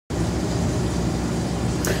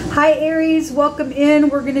Hi Aries, welcome in.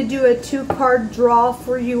 We're going to do a 2-card draw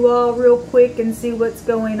for you all real quick and see what's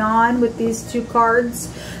going on with these 2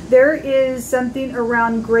 cards. There is something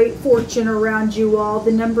around great fortune around you all.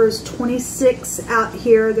 The number is 26 out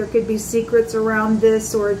here. There could be secrets around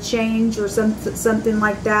this or a change or something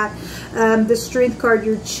like that. The strength card,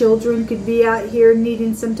 your children could be out here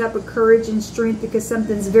needing some type of courage and strength because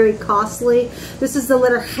something's very costly. This is the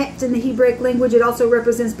letter Het in the Hebraic language. It also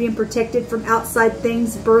represents being protected from outside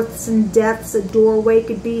things, births and deaths. A doorway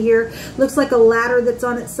could be here. Looks like a ladder that's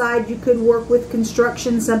on its side. You could work with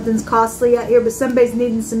construction. Something's costly out here, but somebody's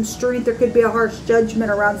needing some strength. There could be a harsh judgment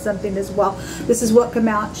around something as well. This is what come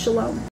out. Shalom.